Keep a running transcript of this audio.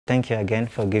thank you again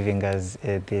for giving us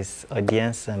this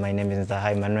audience. My name is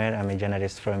Zahai Manuel. I'm a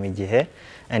journalist from IGIHE,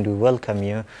 and we welcome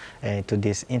you to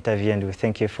this interview, and we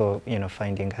thank you for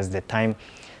finding us the time.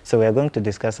 So we are going to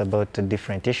discuss about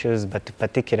different issues, but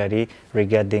particularly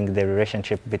regarding the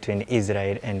relationship between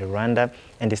Israel and Rwanda.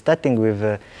 And starting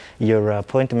with your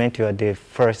appointment, you are the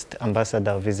first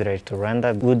ambassador of Israel to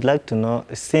Rwanda. We would like to know,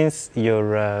 since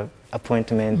your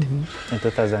appointment in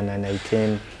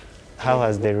 2018, how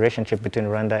has the relationship between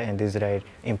Rwanda and Israel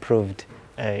improved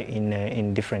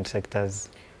in different sectors?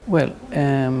 Well,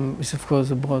 it's of course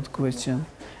a broad question.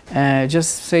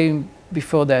 Just saying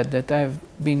before that I've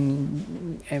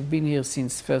been here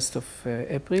since 1st of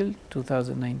April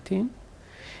 2019.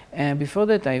 And before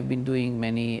that I've been doing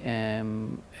many,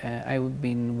 I've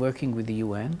been working with the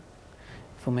UN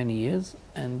for many years,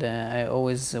 and I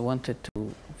always wanted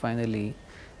to finally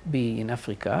be in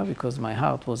Africa, because my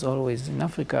heart was always in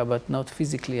Africa, but not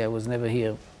physically. I was never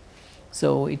here.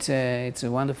 So it's a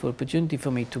wonderful opportunity for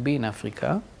me to be in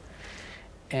Africa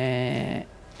and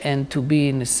to be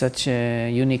in such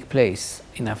a unique place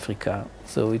in Africa.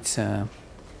 So it's a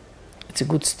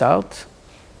good start,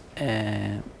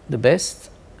 the best,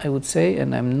 I would say,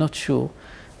 and I'm not sure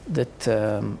that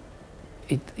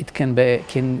it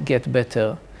can get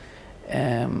better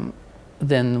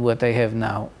than what I have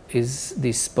now, is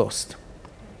this post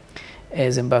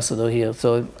as ambassador here.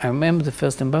 So I remember the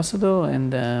first ambassador,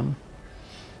 and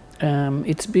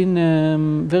it's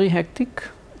been very hectic,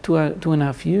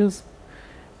 2.5 years.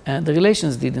 The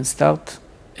relations didn't start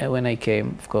when I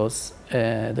came, of course.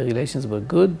 The relations were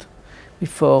good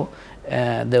before.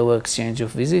 There were exchange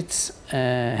of visits,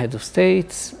 head of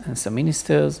states and some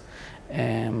ministers.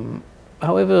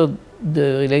 However,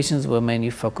 the relations were mainly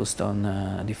focused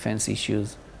on defense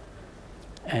issues.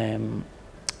 And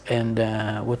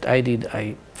what I did,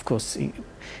 I, of course,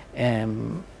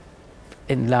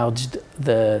 enlarged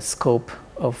the scope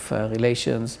of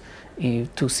relations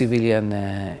to civilian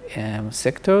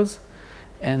sectors,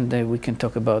 and we can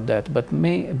talk about that.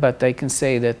 But I can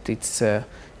say that it's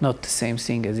not the same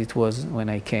thing as it was when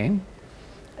I came.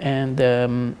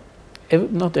 And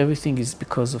not everything is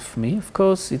because of me, of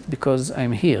course. It's because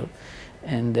I'm here,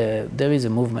 and there is a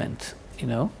movement,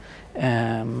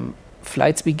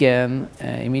 Flights began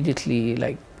immediately,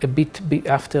 like a bit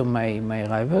after my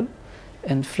arrival,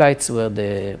 and flights were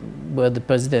the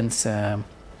president's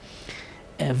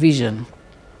vision,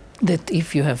 that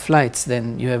if you have flights,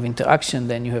 then you have interaction,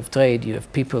 then you have trade, you have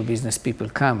people, business people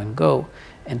come and go,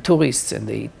 and tourists, and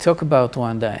they talk about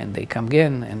Rwanda, and they come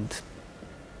again, and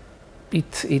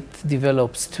it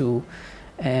develops to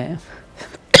a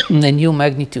new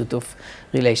magnitude of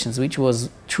relations, which was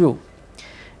true.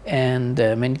 And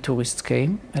many tourists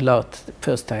came, a lot. The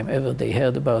first time ever they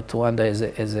heard about Rwanda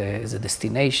as a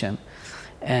destination.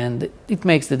 And it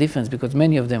makes the difference, because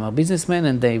many of them are businessmen,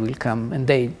 and they will come, and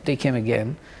they came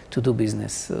again to do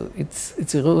business. So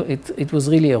it was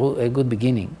really a good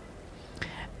beginning.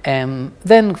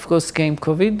 Then, of course, came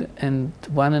COVID, and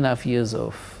 1.5 years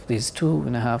of these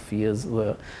 2.5 years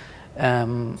were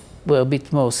a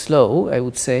bit more slow, I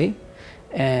would say,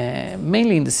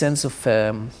 mainly in the sense of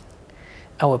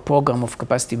our program of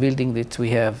capacity building that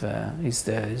we have is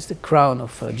the crown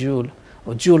of a jewel,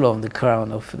 or jewel on the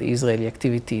crown of the Israeli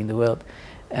activity in the world,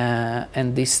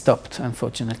 and this stopped,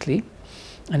 unfortunately,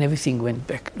 and everything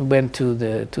went to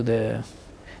the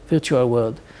virtual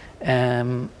world.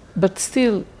 But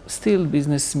still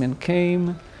businessmen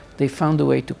came. They found a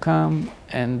way to come,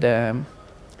 and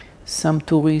some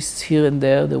tourists here and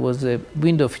there. There was a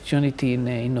window of opportunity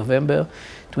in November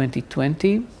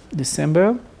 2020,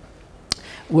 December,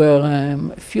 where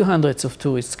a few hundreds of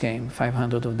tourists came,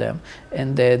 500 of them,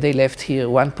 and they left here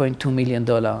 $1.2 million.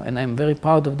 And I'm very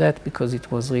proud of that, because it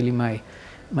was really my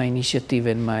initiative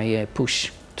and my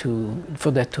push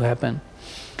for that to happen.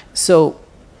 So,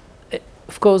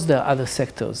 of course, there are other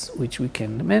sectors which we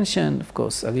can mention, of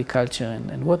course, agriculture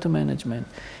and water management,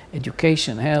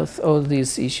 education, health, all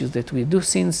these issues that we do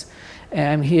since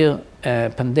I'm here.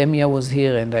 Pandemia was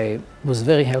here, and I was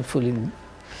very helpful in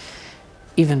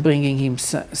even bringing him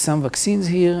some vaccines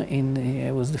here.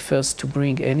 I was the first to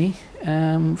bring any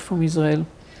from Israel,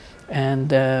 and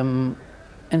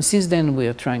since then we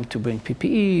are trying to bring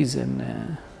PPEs,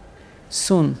 and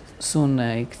soon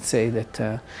I could say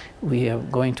that we are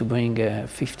going to bring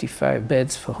 55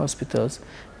 beds for hospitals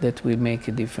that will make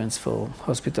a difference for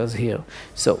hospitals here.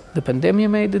 So the pandemic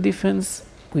made the difference.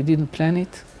 We didn't plan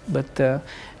it, but the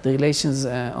relations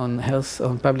on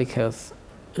public health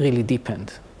really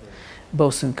deepened.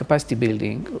 Both in capacity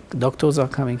building, doctors are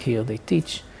coming here, they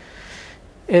teach,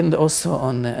 and also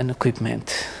on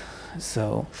equipment.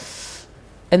 So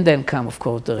And then come, of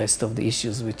course, the rest of the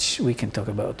issues which we can talk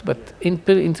about. But in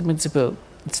principle,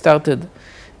 it started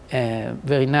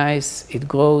very nice, it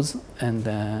grows, and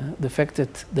the fact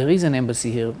that there is an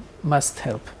embassy here must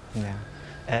help.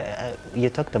 Yeah. You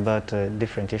talked about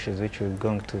different issues which we're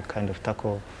going to kind of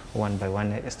tackle one by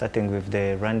one, starting with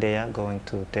the Rwanda going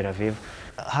to Tel Aviv.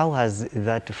 How has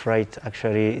that flight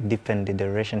actually deepened the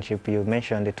relationship? You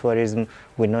mentioned the tourism.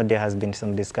 We know there has been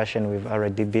some discussion with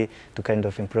RDB to kind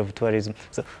of improve tourism.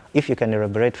 So if you can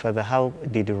elaborate further, how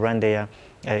did Rwanda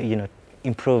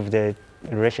improve the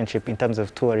relationship in terms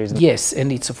of tourism? Yes,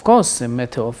 and it's of course a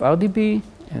matter of RDB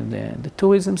and the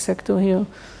tourism sector here.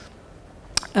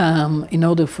 In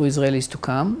order for Israelis to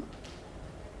come,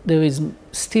 there is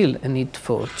still a need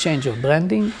for change of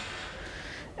branding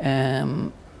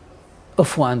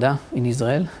of Rwanda in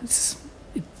Israel.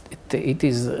 It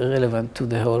is relevant to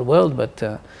the whole world,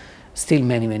 but still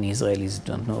many Israelis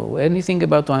don't know anything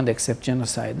about Rwanda except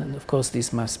genocide. And of course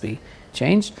this must be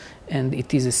changed, and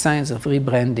it is a science of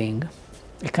rebranding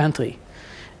a country.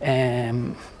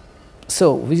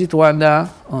 So visit Rwanda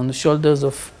on the shoulders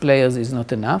of players is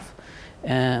not enough.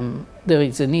 There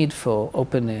is a need for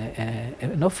open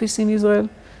an office in Israel,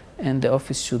 and the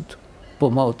office should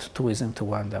promote tourism to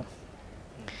Rwanda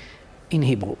in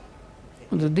Hebrew.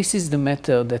 This is the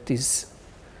matter that is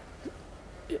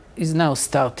now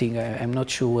starting. I'm not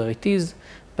sure where it is,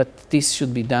 but this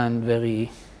should be done very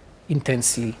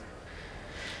intensely.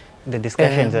 The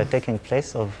discussions are taking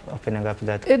place of opening up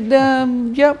that?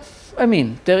 Yeah, I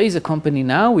mean, there is a company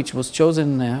now which was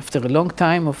chosen after a long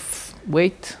time of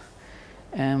wait.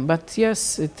 But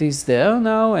yes, it is there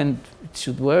now, and it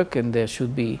should work, and there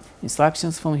should be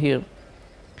instructions from here.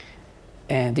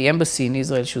 And the embassy in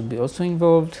Israel should be also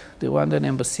involved, the Rwandan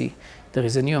embassy. There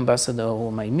is a new ambassador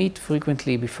whom I meet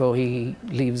frequently before he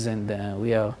leaves, and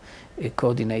we are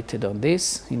coordinated on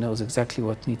this. He knows exactly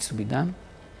what needs to be done.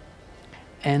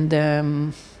 And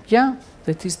yeah,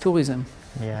 that is tourism.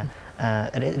 Yeah.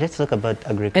 Let's talk about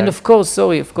agriculture. And of course,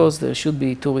 there should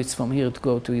be tourists from here to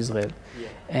go to Israel.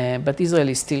 Yeah. But Israel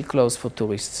is still closed for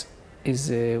tourists.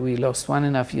 We lost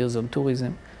 1.5 years on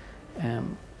tourism.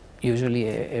 Usually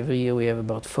every year we have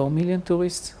about 4 million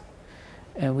tourists.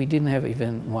 We didn't have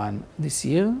even one this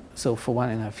year, so for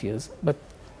 1.5 years. But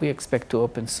we expect to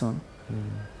open soon.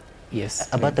 Yes.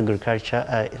 About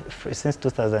agriculture, since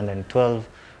 2012,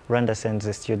 Rwanda sends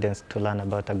the students to learn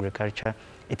about agriculture.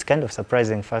 It's kind of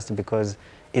surprising first because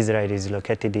Israel is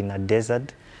located in a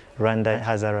desert. Rwanda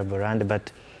has arable land,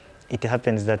 but it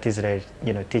happens that Israel,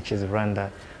 teaches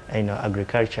Rwanda,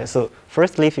 agriculture. So,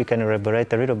 firstly, if you can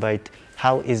elaborate a little bit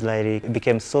how Israel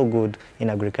became so good in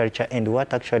agriculture and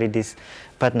what actually this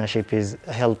partnership is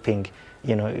helping,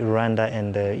 Rwanda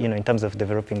and in terms of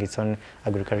developing its own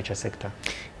agriculture sector.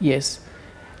 Yes,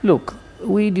 look,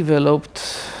 we developed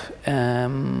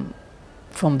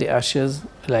from the ashes,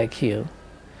 like here.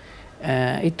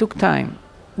 It took time.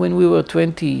 When we were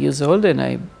 20 years old, and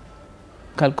I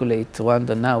calculate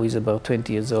Rwanda now is about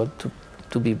 20 years old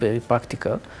to be very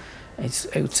practical. I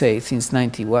would say since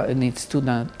 91, and it's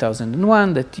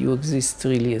 2001 that you exist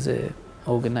really as an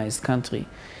organized country.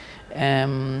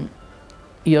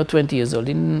 You're 20 years old.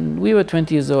 We were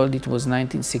 20 years old, it was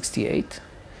 1968,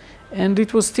 and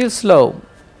it was still slow.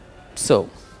 So,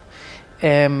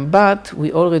 but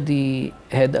we already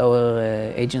had our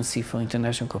agency for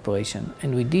international cooperation,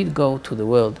 and we did go to the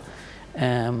world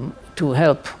to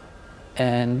help,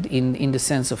 and in the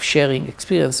sense of sharing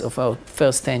experience of our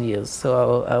first 10 years.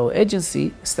 So our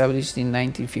agency established in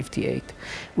 1958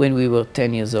 when we were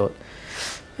 10 years old.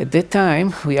 At that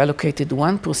time, we allocated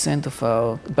 1% of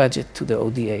our budget to the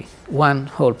ODA,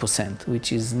 1%,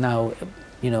 which is now,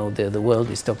 the world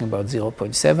is talking about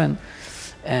 0.7.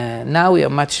 Now we are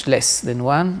much less than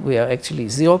 1. We are actually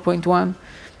 0.1,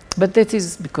 but that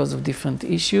is because of different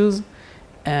issues.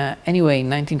 Anyway, in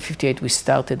 1958 we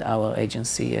started our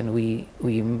agency, and we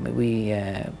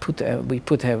put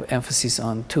emphasis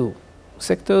on 2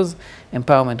 sectors: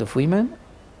 empowerment of women,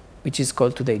 which is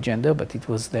called today gender, but it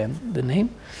was then the name,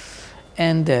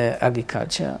 and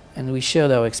agriculture. And we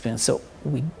shared our experience. So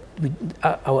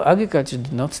our agriculture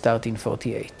did not start in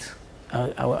 48.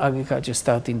 Our agriculture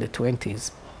started in the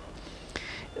 20s,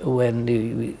 when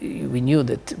we knew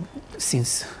that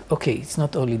since, it's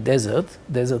not only desert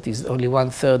is only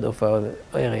 1/3 of our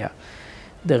area,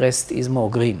 the rest is more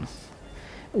green.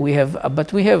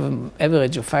 But we have an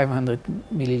average of 500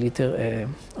 milliliter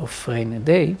of rain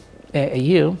a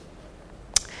year,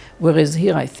 whereas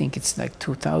here I think it's like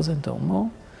 2,000 or more.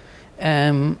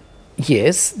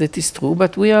 Yes, that is true,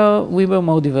 but we were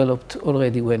more developed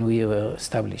already when we were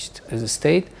established as a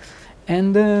state,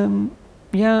 and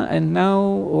Yeah, and now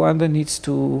Rwanda needs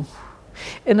to,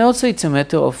 and also it's a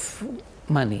matter of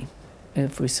money,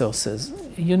 of resources.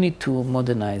 You need to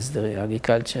modernize the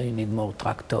agriculture. You need more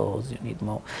tractors. You need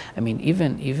more. I mean,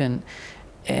 even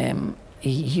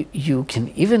you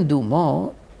can even do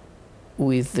more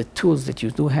with the tools that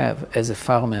you do have as a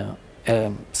farmer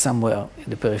somewhere in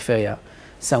the periphery,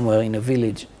 somewhere in a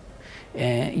village.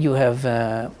 You have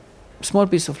a small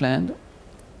piece of land,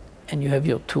 and you have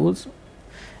your tools,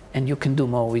 and you can do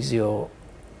more with your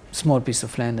small piece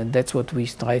of land, and that's what we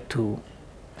try to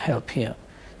help here,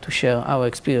 to share our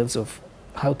experience of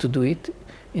how to do it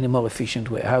in a more efficient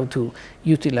way, how to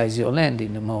utilize your land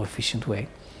in a more efficient way.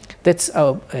 That's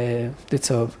our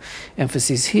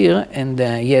emphasis here, and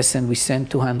yes, and we send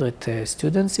 200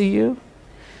 students a year.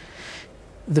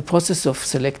 The process of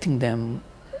selecting them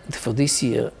for this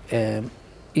year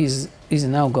is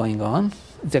now going on.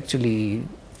 It's actually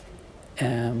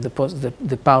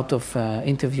the part of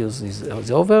interviews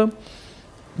is over.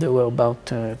 There were about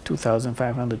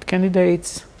 2,500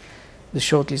 candidates. The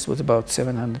shortlist was about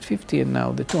 750, and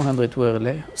now the 200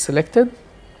 were selected.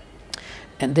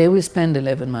 And they will spend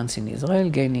 11 months in Israel,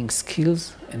 gaining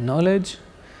skills and knowledge.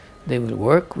 They will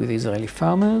work with Israeli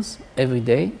farmers every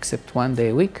day, except 1 day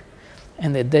a week.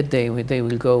 And at that day, they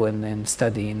will go and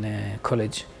study in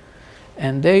college.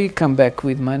 And they come back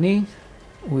with money,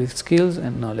 with skills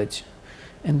and knowledge.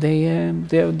 And they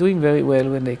are doing very well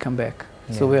when they come back.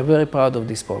 Yeah. So we are very proud of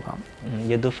this program.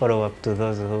 You do follow up to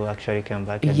those who actually come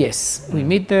back? Yes, we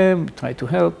meet them, try to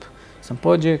help, some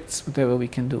projects, whatever we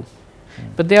can do.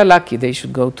 But they are lucky, they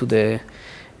should go to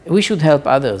we should help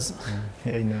others.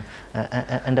 Yeah, I know.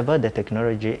 And about the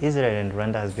technology, Israel and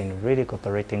Rwanda has been really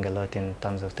cooperating a lot in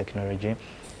terms of technology.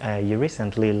 You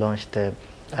recently launched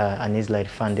an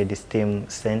Israel-funded STEM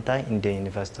center in the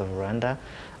University of Rwanda.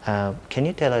 Can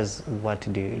you tell us what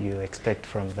do you expect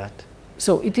from that?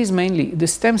 So it is mainly the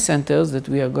STEM centers that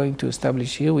we are going to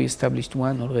establish here. We established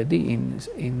one already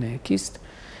in Kist.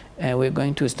 We're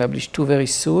going to establish 2 very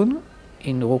soon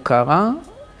in Rukara,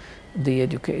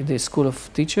 the School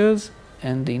of Teachers,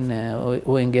 and in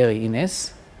Ruengeri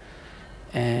Ines,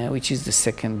 which is the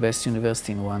 2nd best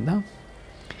university in Rwanda.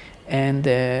 And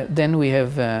then we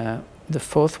have the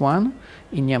 4th one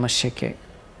in Nyamasheke.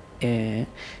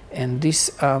 And these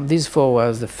 4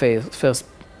 was the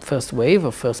first wave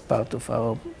or first part of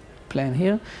our plan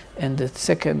here, and the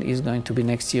 2nd is going to be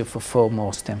next year for 4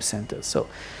 more STEM centers. So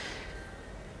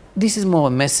this is more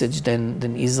a message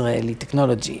than Israeli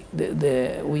technology.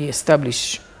 We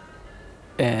establish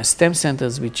STEM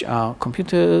centers, which are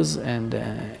computers and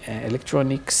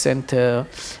electronics center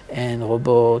and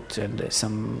robot and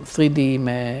some 3D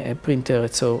printer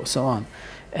and so on.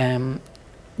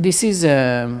 This is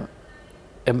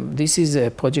a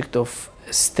project of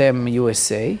STEM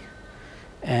USA,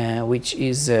 which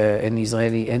is an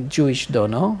Israeli and Jewish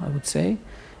donor, I would say,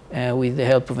 with the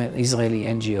help of an Israeli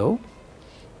NGO,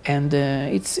 and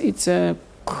it's a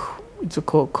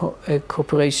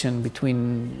cooperation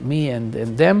between me and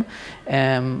them.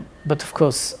 But of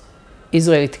course,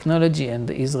 Israeli technology and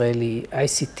the Israeli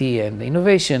ICT and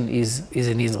innovation is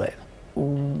in Israel.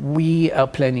 We are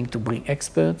planning to bring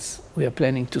experts. We are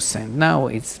planning to send. Now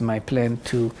it's my plan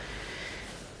to,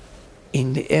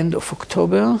 in the end of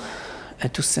October,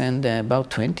 to send about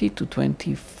 20 to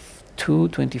 22,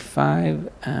 25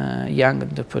 young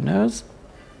entrepreneurs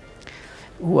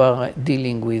who are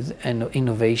dealing with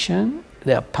innovation.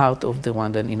 They are part of the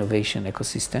Rwandan innovation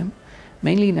ecosystem,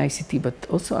 mainly in ICT, but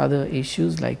also other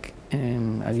issues like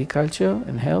agriculture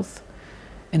and health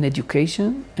and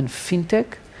education and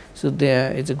fintech. So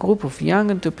it's a group of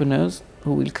young entrepreneurs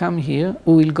who will come here,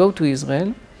 who will go to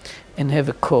Israel and have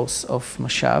a course of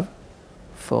Mashav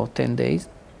for 10 days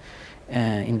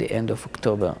in the end of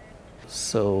October.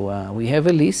 So we have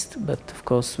a list, but of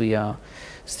course we are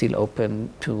still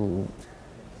open to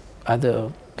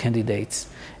other candidates.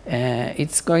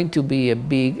 It's going to be a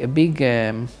big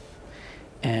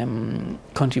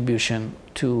contribution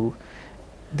to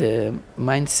the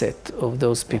mindset of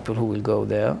those people who will go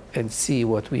there and see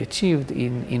what we achieved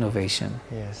in innovation.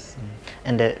 Yes,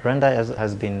 and Rwanda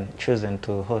has been chosen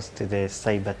to host the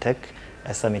Cybertech,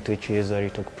 a summit which usually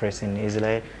took place in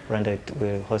Israel. Rwanda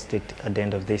will host it at the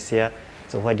end of this year.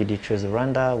 So why did you choose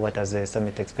Rwanda? What has the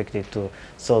summit expected to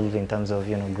solve in terms of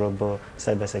global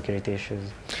cybersecurity issues?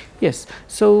 Yes,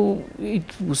 so it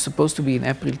was supposed to be in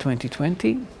April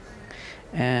 2020.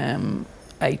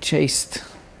 I chased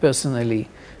personally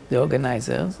the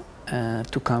organizers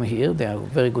to come here. They are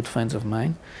very good friends of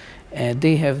mine.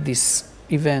 They have this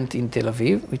event in Tel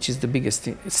Aviv, which is the biggest,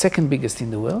 second biggest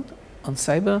in the world, on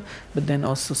cyber, but then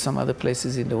also some other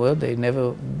places in the world. They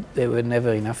were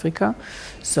never in Africa.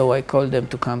 So I called them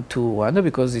to come to Rwanda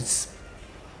because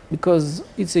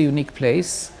it's a unique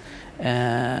place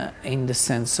in the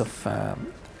sense of,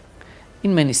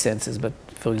 in many senses, but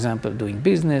for example, doing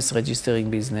business, registering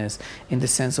business, in the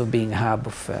sense of being a hub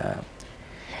of,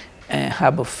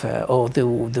 or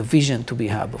the vision to be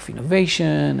a hub of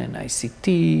innovation and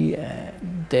ICT.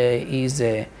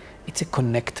 It's a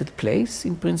connected place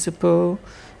in principle.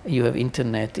 You have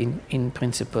internet in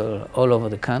principle all over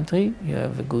the country. You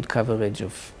have a good coverage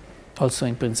of, also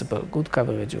in principle, good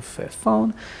coverage of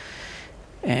phone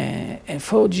and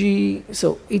 4G.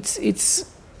 So it's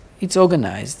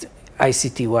organized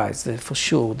ICT-wise. For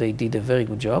sure, they did a very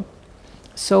good job.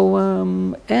 So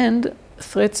and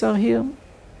threats are here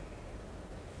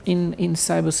in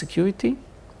cybersecurity,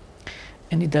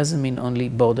 and it doesn't mean only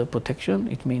border protection.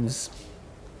 It means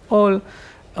all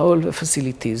the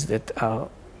facilities that are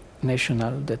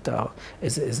national, that are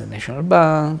as a national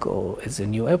bank or as a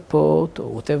new airport or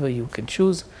whatever you can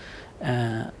choose,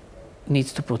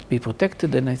 needs to be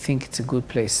protected. And I think it's a good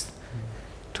place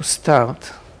to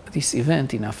start this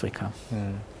event in Africa.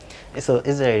 So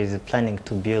Israel is planning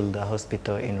to build a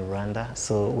hospital in Rwanda.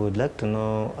 So we would like to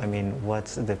know, I mean,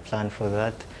 what's the plan for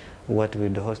that? What will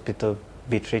the hospital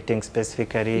be treating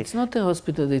specifically? It's not a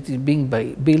hospital that is being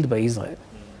built by Israel.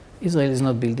 Israel is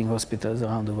not building hospitals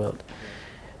around the world.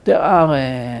 There are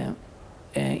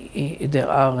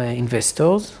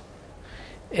investors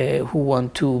who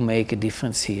want to make a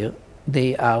difference here.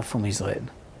 They are from Israel.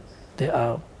 They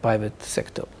are private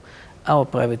sector. Our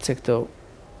private sector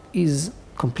is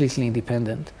completely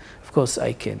independent. Of course,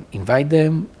 I can invite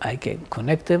them, I can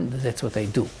connect them, that's what I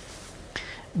do.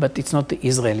 But it's not the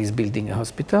Israelis building a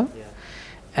hospital.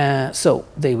 Yeah. So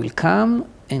they will come.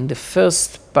 In the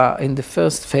first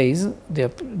phase,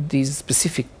 this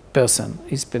specific person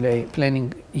is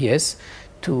planning, yes,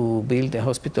 to build a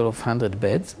hospital of 100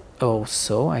 beds or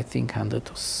so, I think 100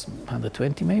 or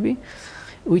 120 maybe,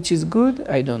 which is good.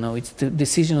 I don't know, it's the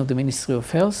decision of the Ministry of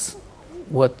Health.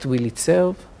 What will it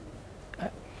serve?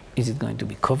 Is it going to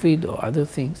be COVID or other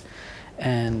things?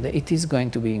 And it is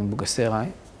going to be in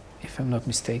Bugaserai, if I'm not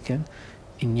mistaken,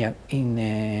 in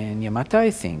Nyamata,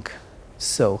 I think.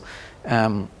 So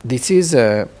this is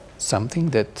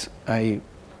something that I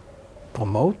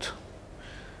promote,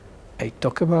 I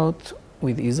talk about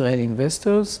with Israeli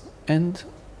investors, and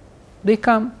they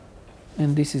come,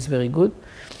 and this is very good.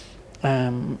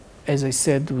 As I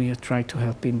said, we are trying to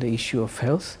help in the issue of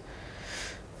health,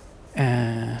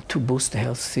 to boost the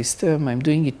health system. I'm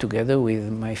doing it together with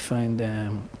my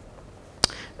friend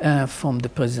from the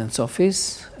President's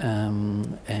Office,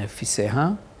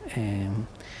 Fiseha,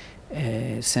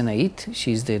 Senait.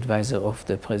 She's the advisor of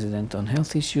the President on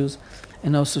health issues,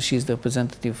 and also she's the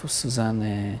representative of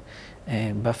Suzanne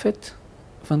Buffett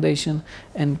Foundation.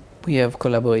 And we are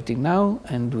collaborating now,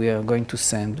 and we are going to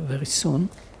send very soon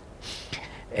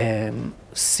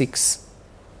 6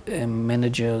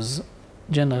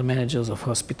 general managers of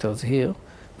hospitals here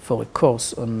for a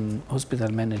course on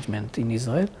hospital management in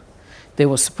Israel. They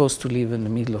were supposed to leave in the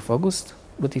middle of August,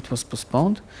 but it was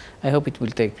postponed. I hope it will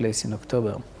take place in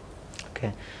October.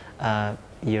 Okay.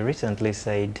 You recently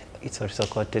said, it's also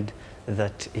quoted,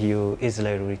 that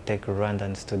Israel will take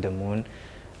Rwandans to the moon.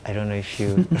 I don't know if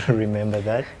you remember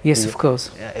that. Yes, of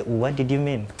course. What did you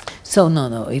mean? So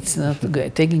no, it's not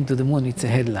taking to the moon. It's a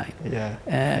headline. Yeah.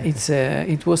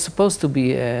 It was supposed to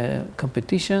be a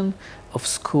competition of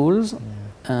schools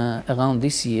around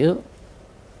this year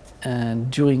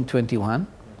during 21,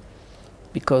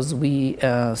 because we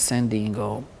are sending,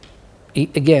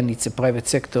 again, it's a private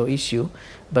sector issue,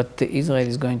 but Israel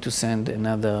is going to send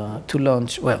to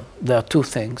launch. Well, there are 2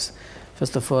 things.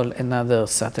 First of all, another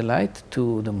satellite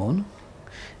to the moon.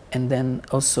 And then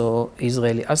also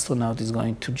Israeli astronaut is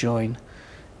going to join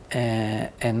a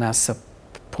NASA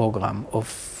program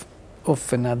of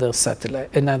another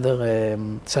satellite,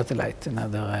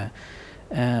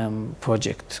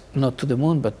 project, not to the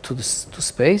moon, but to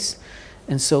space.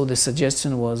 And so the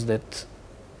suggestion was that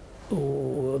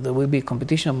there will be a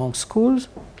competition among schools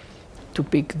to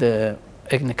pick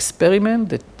an experiment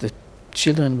that the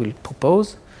children will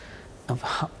propose of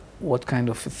what kind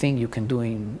of a thing you can do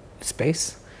in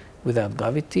space without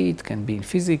gravity. It can be in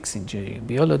physics, in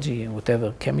biology, and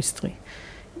whatever, chemistry.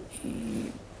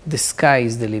 The sky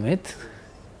is the limit.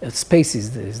 Space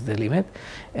is the limit.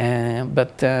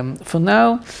 But for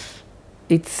now,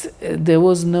 there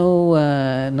was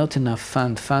not enough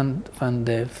fund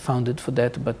founded for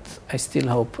that. But I still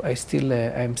hope.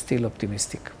 I'm still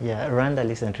optimistic. Yeah, Rwanda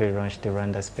recently launched the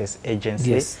Rwanda Space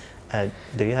Agency. Yes.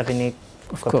 Do you have any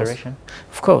Of cooperation?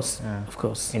 Course. Of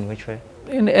course. In which way?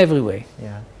 In every way.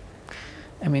 Yeah.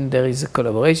 I mean, there is a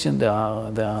collaboration. There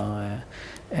are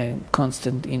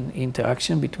constant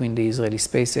interaction between the Israeli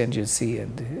Space Agency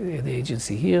and the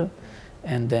agency here,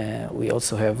 and we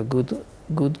also have a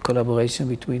good collaboration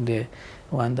between the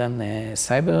Rwandan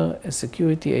Cyber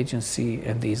Security Agency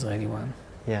and the Israeli one.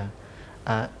 Yeah.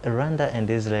 Rwanda and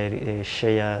Israel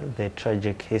share the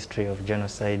tragic history of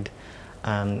genocide.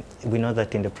 We know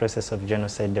that in the process of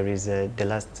genocide there is the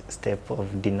last step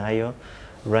of denial.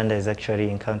 Rwanda is actually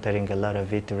encountering a lot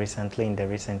of it recently, in the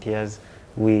recent years.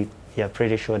 We are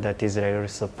pretty sure that Israel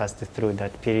also passed through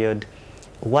that period.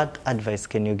 What advice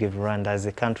can you give Rwanda as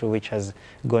a country which has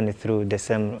gone through the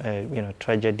same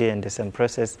tragedy and the same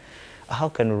process? How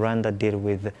can Rwanda deal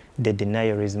with the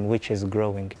denialism which is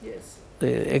growing? Yes.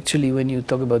 Actually, when you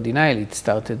talk about denial, it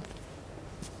started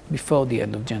before the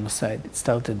end of genocide. It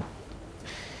started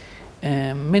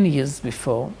many years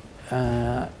before.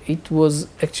 It was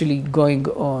actually going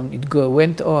on,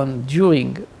 went on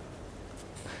during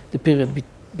the period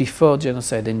before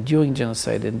genocide and during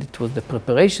genocide, and it was the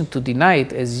preparation to deny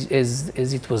it as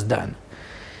it was done.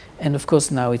 And of course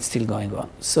now it's still going on.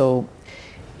 So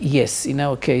yes, in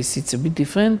our case it's a bit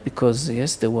different because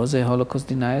yes, there was a Holocaust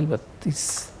denial, but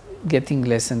it's getting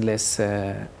less and less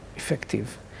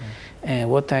effective.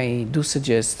 What I do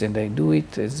suggest, and I do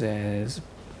it, is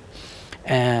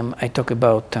I talk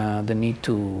about the need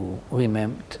to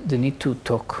remember, the need to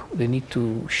talk, the need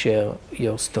to share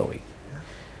your story.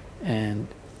 And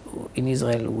in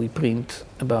Israel we print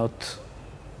about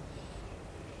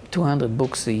 200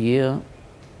 books a year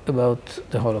about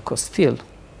the Holocaust still.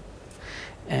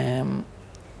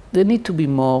 There need to be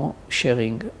more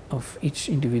sharing of each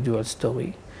individual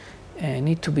story.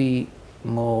 Need to be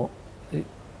more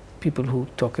people who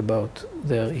talk about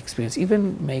their experience,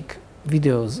 even make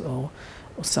videos or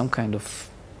some kind of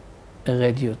a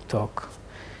radio talk,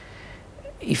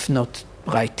 if not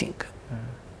writing.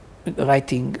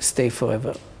 Writing stay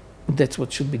forever. That's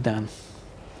what should be done.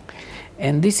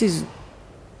 And this is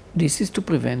to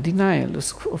prevent denial.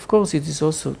 Of course, it is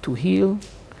also to heal,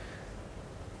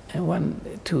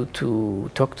 and to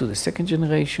talk to the second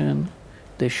generation.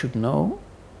 They should know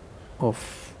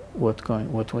of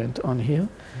what went on here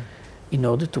in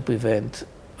order to prevent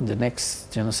the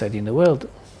next genocide in the world.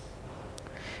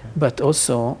 But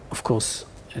also, of course,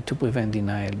 to prevent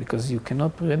denial, because you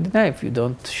cannot prevent denial if you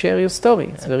don't share your story.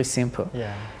 It's very simple.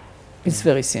 Yeah. It's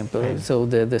very simple. So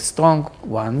the strong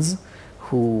ones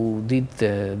who did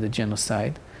the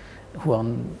genocide, who are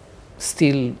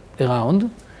still around,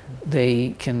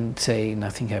 they can say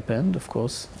nothing happened, of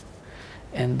course.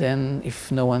 And then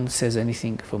if no one says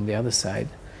anything from the other side,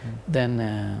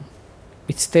 then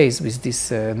it stays with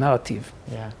this narrative.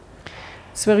 Yeah.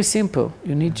 It's very simple.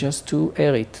 You need just to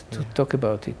air it, to talk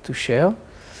about it, to share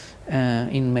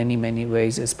in many, many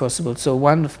ways as possible. So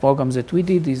one of the programs that we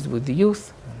did is with the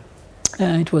youth.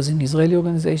 It was an Israeli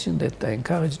organization that I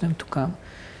encouraged them to come.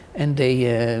 And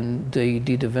they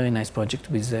did a very nice project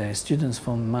with students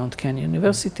from Mount Kenya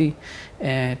University.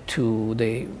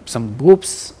 Some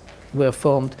groups were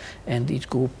formed, and each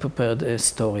group prepared a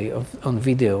story on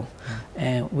video,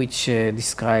 which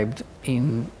described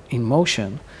in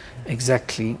motion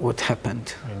exactly what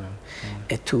happened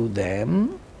to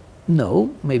them.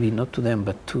 No, maybe not to them,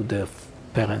 but to their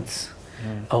parents.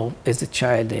 Or as a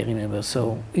child, they remember.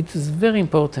 So it is a very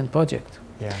important project.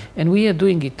 Yeah. And we are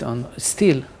doing it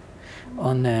still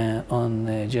on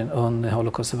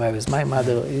Holocaust survivors. My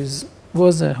mother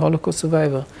was a Holocaust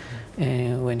survivor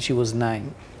when she was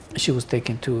 9. She was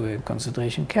taken to a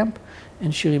concentration camp,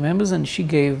 and she remembers, and she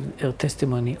gave her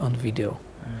testimony on video.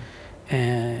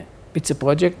 It's a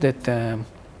project that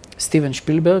Steven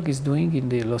Spielberg is doing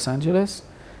in Los Angeles,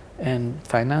 and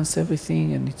finance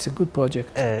everything, and it's a good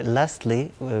project.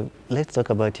 Lastly, let's talk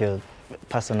about your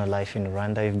personal life in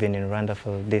Rwanda. You've been in Rwanda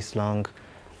for this long.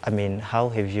 I mean, how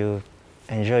have you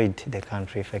enjoyed the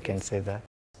country, if I can say that?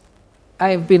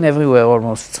 I've been everywhere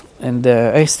almost, and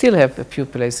I still have a few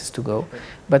places to go,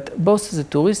 but both as a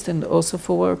tourist and also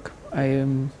for work. I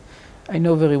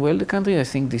know very well the country. I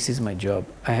think this is my job.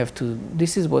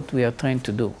 This is what we are trying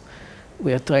to do.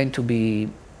 We are trying to be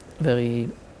very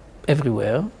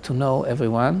everywhere, to know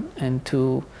everyone, and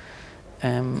to,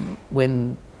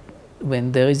 when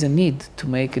there is a need to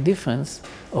make a difference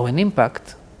or an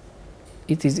impact,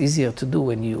 it is easier to do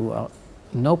when you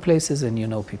know places and you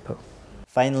know people.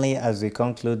 Finally, as we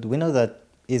conclude, we know that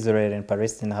Israel and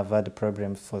Palestine have had a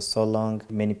problem for so long.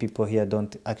 Many people here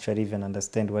don't actually even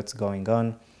understand what's going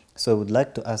on. So I would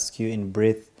like to ask you in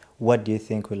brief, what do you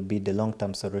think will be the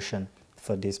long-term solution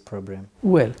for this problem?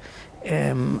 Well,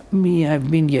 I've been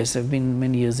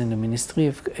many years in the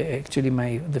ministry.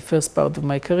 Actually, the first part of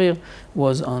my career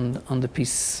was on the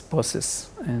peace process,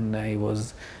 and I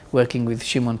was working with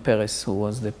Shimon Peres, who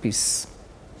was the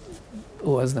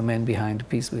man behind the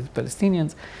peace with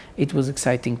Palestinians. It was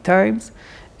exciting times,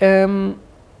 and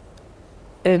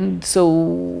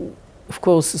so of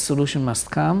course a solution must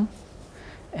come,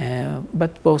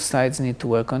 but both sides need to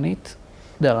work on it.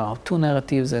 There are two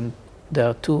narratives, and there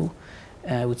are two,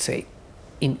 I would say,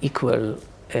 in equal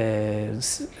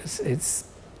terms.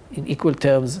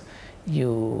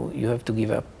 You have to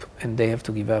give up, and they have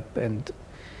to give up, and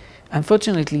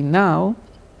unfortunately now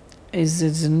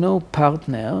there's no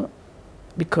partner,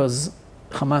 because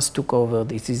Hamas took over.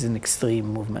 This is an extreme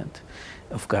movement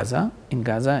of in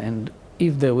Gaza, and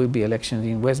if there will be elections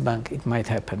in West Bank, it might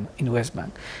happen in West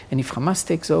Bank. And if Hamas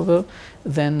takes over,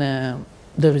 then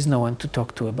there is no one to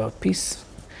talk to about peace,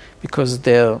 because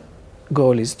their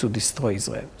goal is to destroy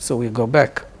Israel. So we go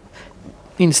back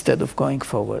instead of going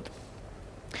forward.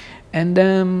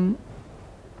 And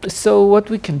so what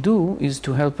we can do is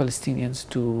to help Palestinians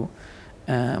to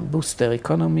boost their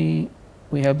economy.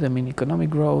 We help them in economic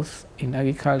growth, in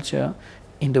agriculture,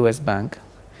 in the West Bank.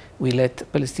 We let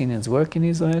Palestinians work in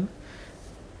Israel.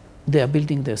 They are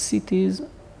building their cities,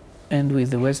 and with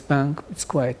the West Bank, it's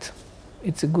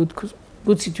a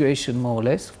good situation, more or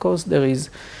less. Of course, there is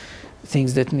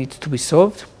things that need to be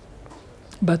solved,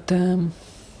 but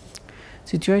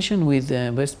situation with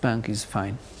the West Bank is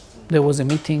fine. There was a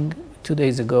meeting 2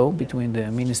 days ago between the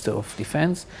Minister of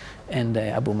Defense and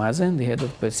Abu Mazen, the head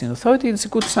of the Palestinian Authority. It's a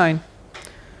good sign.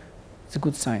 It's a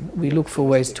good sign. We look for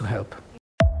ways to help.